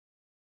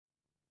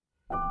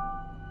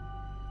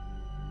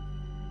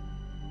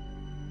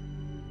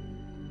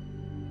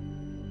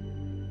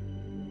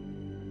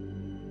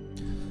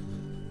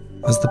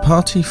As the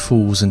party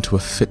falls into a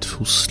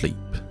fitful sleep,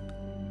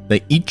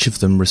 they each of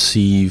them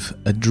receive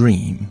a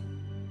dream.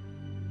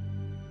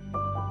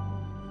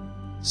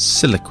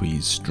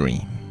 Siliqui's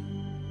dream.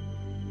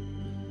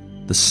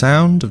 The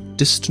sound of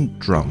distant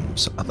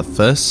drums are the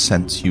first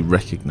sense you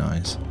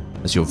recognise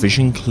as your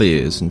vision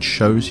clears and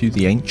shows you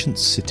the ancient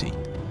city,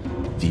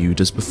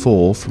 viewed as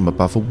before from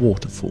above a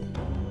waterfall.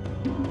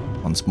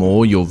 Once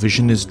more, your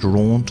vision is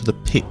drawn to the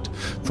pit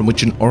from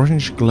which an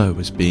orange glow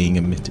is being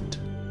emitted.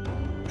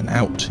 And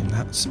out in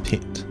that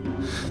pit,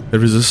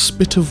 there is a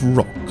spit of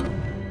rock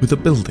with a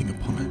building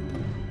upon it.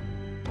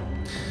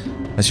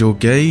 As you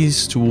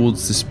gaze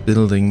towards this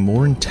building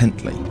more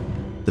intently,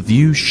 the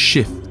view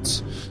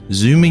shifts,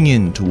 zooming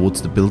in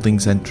towards the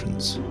building's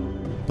entrance.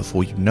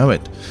 Before you know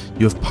it,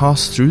 you have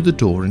passed through the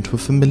door into a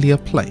familiar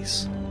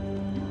place.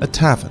 A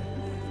tavern,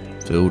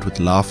 filled with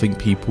laughing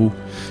people,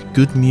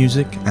 good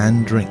music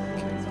and drink.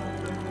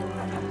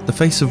 The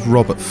face of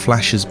Robert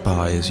flashes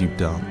by as you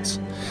dance.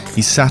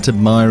 He sat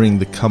admiring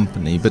the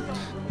company, but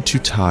too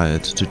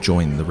tired to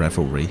join the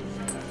revelry.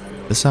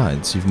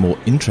 Besides, you've more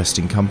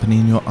interesting company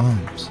in your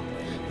arms,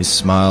 his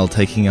smile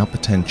taking up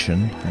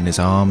attention and his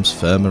arms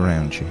firm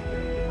around you.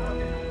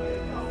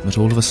 But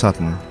all of a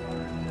sudden,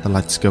 the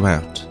lights go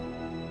out.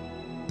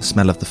 The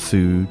smell of the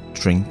food,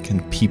 drink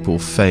and people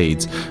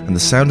fades, and the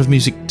sound of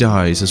music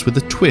dies as with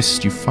a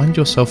twist you find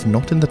yourself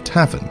not in the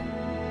tavern,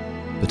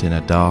 but in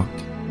a dark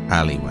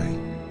alleyway.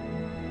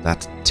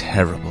 That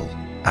terrible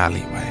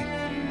alleyway.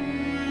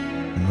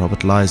 And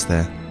Robert lies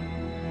there,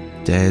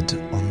 dead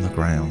on the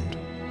ground,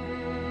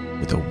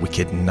 with a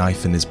wicked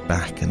knife in his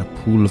back and a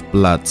pool of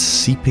blood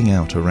seeping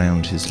out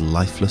around his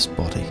lifeless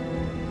body.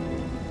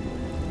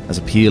 As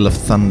a peal of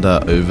thunder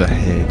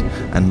overhead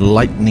and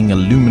lightning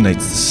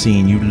illuminates the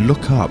scene, you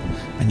look up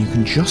and you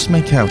can just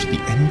make out at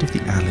the end of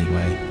the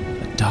alleyway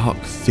a dark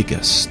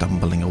figure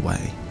stumbling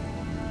away.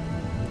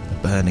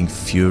 A burning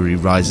fury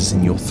rises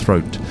in your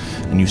throat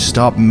and you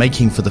start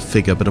making for the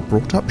figure, but are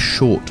brought up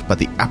short by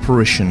the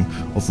apparition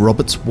of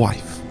Robert's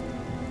wife,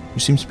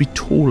 who seems to be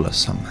taller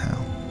somehow,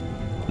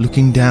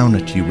 looking down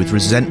at you with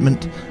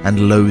resentment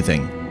and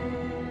loathing,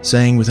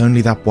 saying with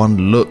only that one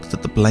look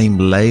that the blame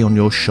lay on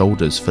your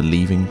shoulders for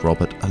leaving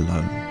Robert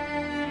alone.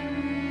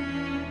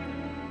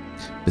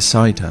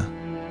 Beside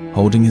her,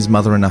 holding his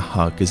mother in a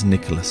hug, is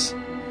Nicholas,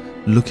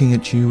 looking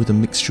at you with a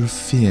mixture of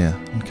fear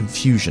and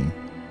confusion,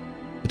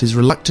 but is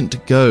reluctant to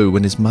go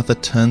when his mother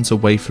turns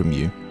away from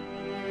you,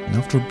 and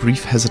after a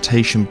brief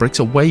hesitation breaks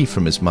away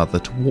from his mother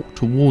to walk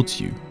towards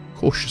you,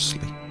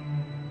 cautiously.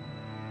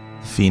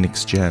 The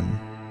Phoenix Gem,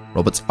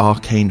 Robert's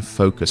arcane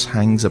focus,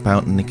 hangs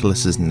about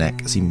Nicholas's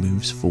neck as he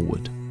moves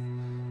forward.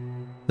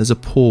 There's a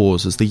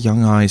pause as the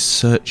young eyes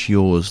search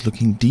yours,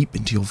 looking deep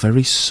into your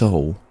very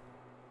soul.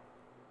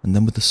 And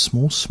then with a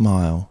small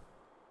smile,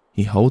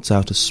 he holds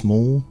out a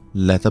small,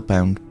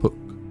 leather-bound book.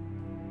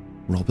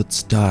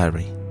 Robert's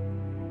diary.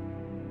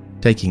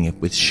 Taking it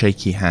with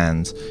shaky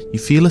hands, you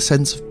feel a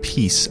sense of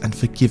peace and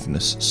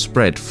forgiveness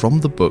spread from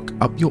the book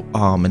up your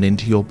arm and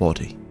into your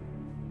body.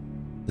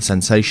 The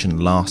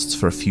sensation lasts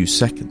for a few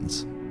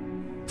seconds,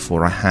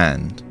 before a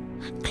hand,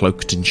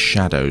 cloaked in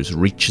shadows,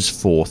 reaches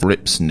forth,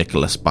 rips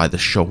Nicholas by the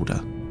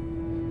shoulder.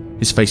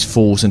 His face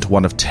falls into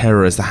one of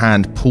terror as the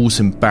hand pulls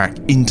him back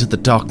into the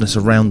darkness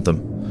around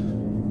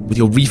them. With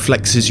your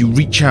reflexes, you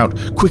reach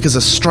out, quick as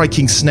a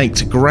striking snake,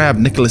 to grab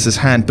Nicholas's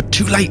hand, but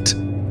too late!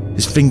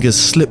 His fingers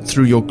slip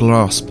through your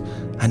grasp,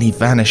 and he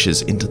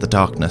vanishes into the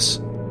darkness.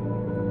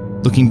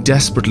 Looking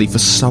desperately for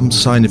some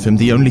sign of him,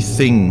 the only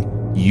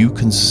thing you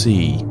can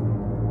see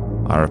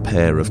are a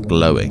pair of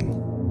glowing,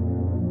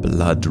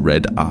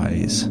 blood-red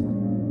eyes,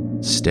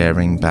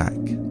 staring back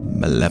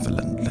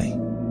malevolently.